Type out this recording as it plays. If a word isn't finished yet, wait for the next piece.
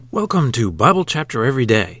Welcome to Bible Chapter Every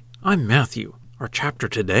Day. I'm Matthew. Our chapter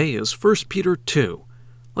today is 1 Peter 2.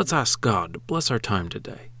 Let's ask God to bless our time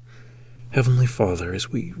today. Heavenly Father, as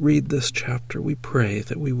we read this chapter, we pray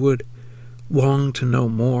that we would long to know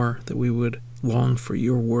more, that we would long for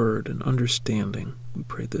your word and understanding. We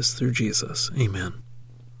pray this through Jesus. Amen.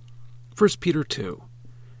 1 Peter 2.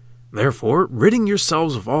 Therefore, ridding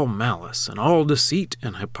yourselves of all malice, and all deceit,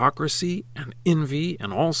 and hypocrisy, and envy,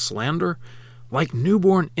 and all slander, like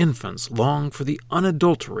newborn infants long for the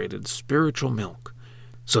unadulterated spiritual milk,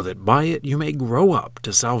 so that by it you may grow up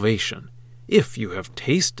to salvation, if you have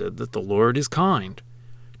tasted that the Lord is kind,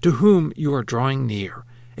 to whom you are drawing near,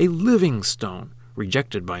 a living stone,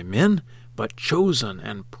 rejected by men, but chosen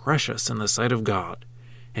and precious in the sight of God.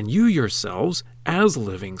 And you yourselves, as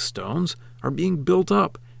living stones, are being built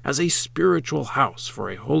up as a spiritual house for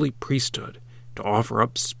a holy priesthood, to offer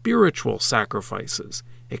up spiritual sacrifices,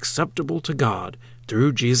 acceptable to God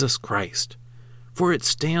through Jesus Christ. For it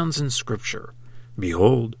stands in Scripture,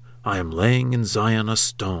 Behold, I am laying in Zion a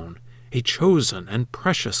stone, a chosen and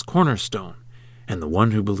precious cornerstone, and the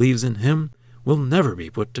one who believes in him will never be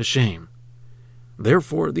put to shame.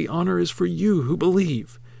 Therefore the honor is for you who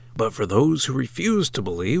believe, but for those who refuse to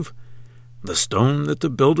believe, the stone that the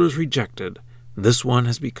builders rejected, this one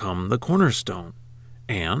has become the cornerstone,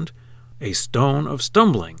 and a stone of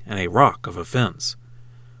stumbling and a rock of offense,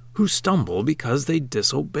 who stumble because they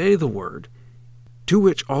disobey the word, to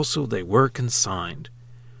which also they were consigned.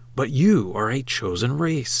 But you are a chosen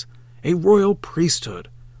race, a royal priesthood,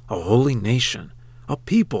 a holy nation, a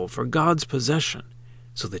people for God's possession,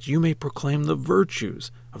 so that you may proclaim the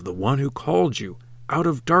virtues of the one who called you out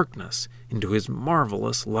of darkness into his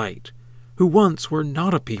marvelous light, who once were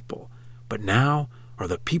not a people, but now are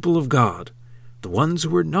the people of God, the ones who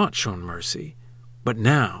were not shown mercy, but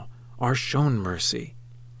now are shown mercy.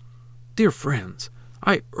 Dear friends,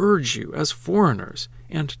 I urge you as foreigners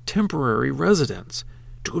and temporary residents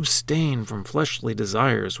to abstain from fleshly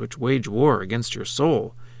desires which wage war against your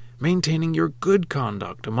soul, maintaining your good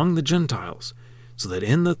conduct among the Gentiles, so that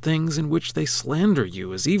in the things in which they slander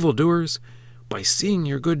you as evildoers, by seeing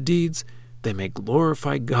your good deeds, they may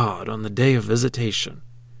glorify God on the day of visitation.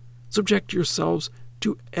 Subject yourselves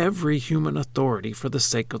to every human authority for the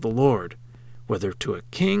sake of the Lord, whether to a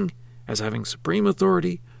king as having supreme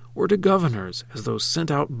authority, or to governors as those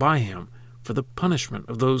sent out by him for the punishment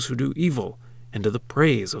of those who do evil, and to the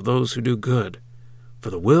praise of those who do good. For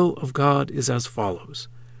the will of God is as follows,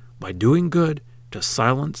 by doing good to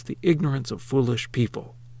silence the ignorance of foolish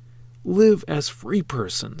people. Live as free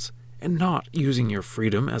persons, and not using your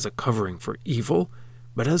freedom as a covering for evil,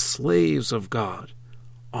 but as slaves of God.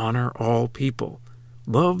 Honor all people.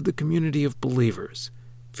 Love the community of believers.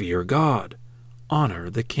 Fear God. Honor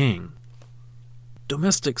the king.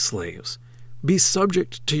 Domestic slaves, be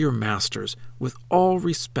subject to your masters with all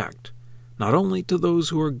respect, not only to those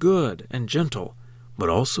who are good and gentle, but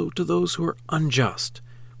also to those who are unjust,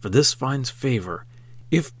 for this finds favor,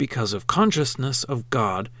 if because of consciousness of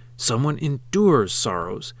God someone endures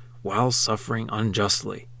sorrows while suffering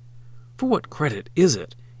unjustly. For what credit is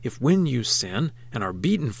it if when you sin and are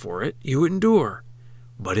beaten for it, you endure?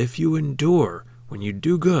 But if you endure when you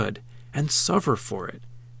do good and suffer for it,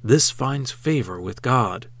 this finds favor with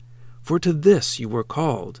God. For to this you were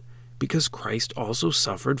called, because Christ also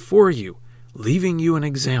suffered for you, leaving you an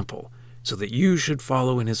example, so that you should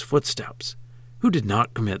follow in his footsteps, who did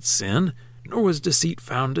not commit sin, nor was deceit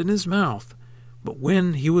found in his mouth. But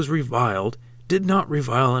when he was reviled, did not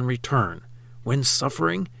revile in return. When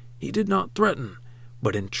suffering, he did not threaten,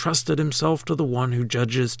 but entrusted himself to the one who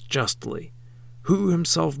judges justly, who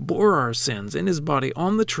himself bore our sins in his body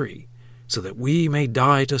on the tree, so that we may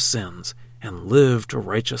die to sins and live to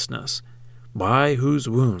righteousness, by whose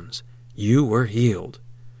wounds you were healed.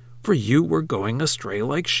 For you were going astray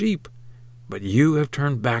like sheep, but you have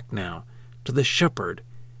turned back now to the shepherd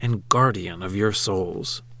and guardian of your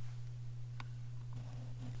souls.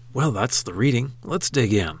 Well, that's the reading. Let's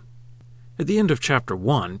dig in. At the end of chapter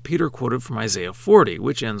 1, Peter quoted from Isaiah 40,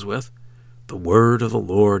 which ends with, "The word of the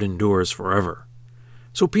Lord endures forever."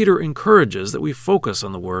 So Peter encourages that we focus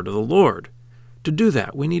on the word of the Lord. To do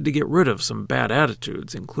that, we need to get rid of some bad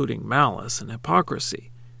attitudes, including malice and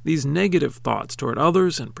hypocrisy, these negative thoughts toward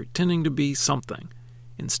others and pretending to be something.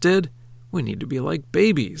 Instead, we need to be like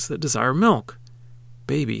babies that desire milk.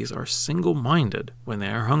 Babies are single-minded when they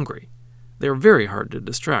are hungry. They are very hard to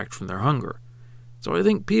distract from their hunger. So I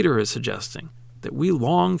think Peter is suggesting that we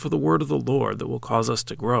long for the word of the Lord that will cause us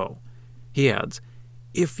to grow. He adds,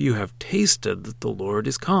 "If you have tasted that the Lord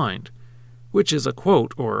is kind," which is a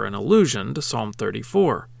quote or an allusion to Psalm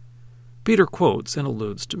 34. Peter quotes and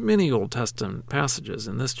alludes to many Old Testament passages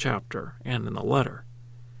in this chapter and in the letter.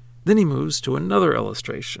 Then he moves to another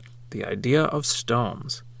illustration, the idea of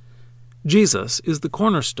stones. Jesus is the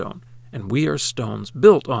cornerstone, and we are stones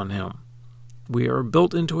built on him. We are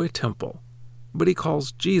built into a temple, but he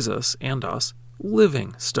calls Jesus and us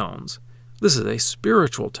living stones. This is a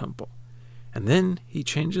spiritual temple. And then he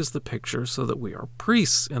changes the picture so that we are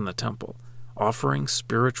priests in the temple, offering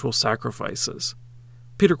spiritual sacrifices.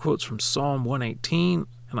 Peter quotes from Psalm 118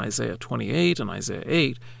 and Isaiah 28 and Isaiah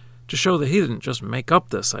 8 to show that he didn't just make up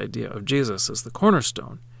this idea of Jesus as the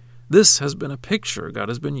cornerstone. This has been a picture God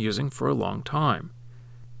has been using for a long time.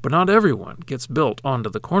 But not everyone gets built onto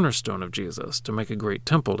the cornerstone of Jesus to make a great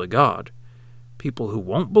temple to God. People who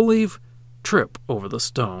won't believe trip over the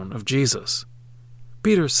stone of Jesus.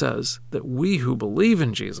 Peter says that we who believe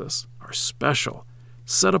in Jesus are special,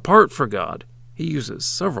 set apart for God. He uses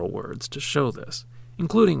several words to show this,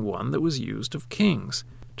 including one that was used of kings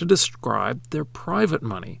to describe their private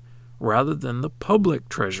money rather than the public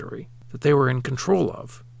treasury that they were in control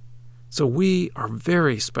of. So we are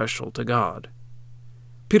very special to God.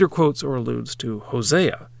 Peter quotes or alludes to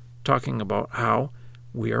Hosea, talking about how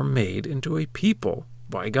we are made into a people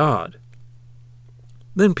by God.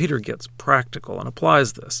 Then Peter gets practical and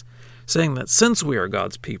applies this, saying that since we are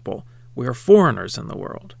God's people, we are foreigners in the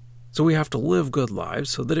world. So we have to live good lives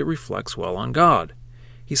so that it reflects well on God.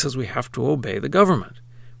 He says we have to obey the government.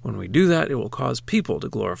 When we do that, it will cause people to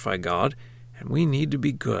glorify God, and we need to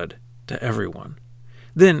be good to everyone.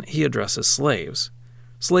 Then he addresses slaves.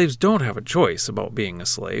 Slaves don't have a choice about being a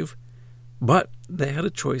slave, but they had a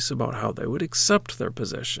choice about how they would accept their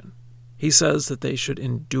position. He says that they should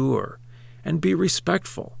endure and be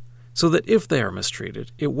respectful, so that if they are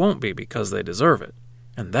mistreated, it won't be because they deserve it,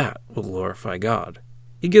 and that will glorify God.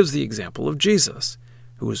 He gives the example of Jesus,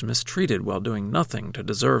 who was mistreated while doing nothing to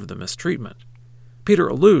deserve the mistreatment. Peter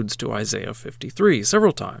alludes to Isaiah 53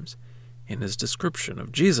 several times in his description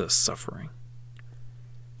of Jesus' suffering.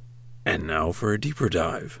 And now for a deeper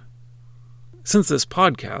dive. Since this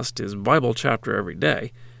podcast is Bible chapter every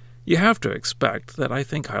day, you have to expect that I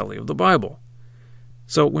think highly of the Bible.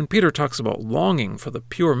 So when Peter talks about longing for the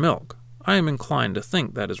pure milk, I am inclined to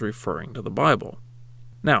think that is referring to the Bible.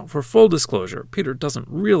 Now, for full disclosure, Peter doesn't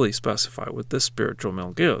really specify what this spiritual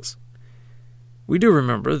milk is. We do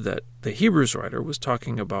remember that the Hebrews writer was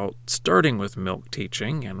talking about starting with milk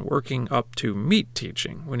teaching and working up to meat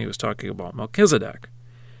teaching when he was talking about Melchizedek.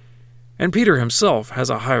 And Peter himself has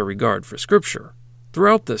a high regard for Scripture.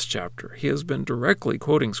 Throughout this chapter, he has been directly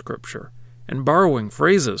quoting Scripture and borrowing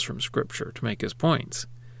phrases from Scripture to make his points.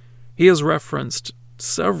 He has referenced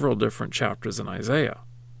several different chapters in Isaiah,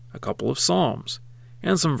 a couple of Psalms,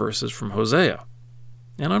 and some verses from Hosea.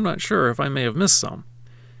 And I'm not sure if I may have missed some.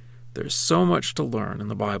 There's so much to learn in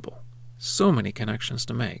the Bible, so many connections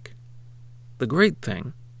to make. The great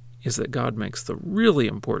thing is that God makes the really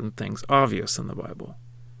important things obvious in the Bible.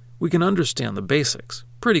 We can understand the basics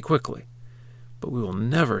pretty quickly, but we will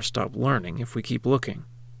never stop learning if we keep looking.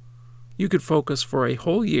 You could focus for a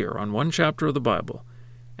whole year on one chapter of the Bible,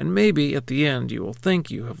 and maybe at the end you will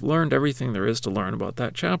think you have learned everything there is to learn about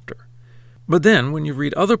that chapter. But then, when you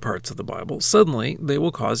read other parts of the Bible, suddenly they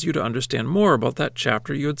will cause you to understand more about that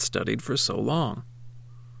chapter you had studied for so long.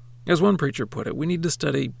 As one preacher put it, we need to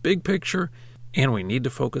study big picture, and we need to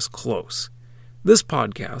focus close. This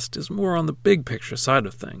podcast is more on the big picture side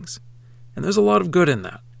of things, and there's a lot of good in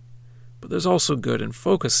that. But there's also good in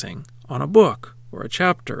focusing on a book or a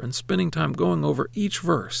chapter and spending time going over each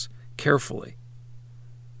verse carefully.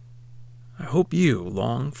 I hope you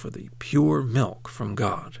long for the pure milk from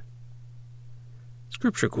God.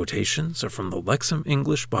 Scripture quotations are from the Lexham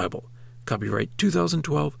English Bible, copyright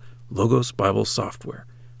 2012, Logos Bible Software.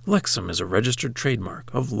 Lexham is a registered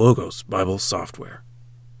trademark of Logos Bible Software.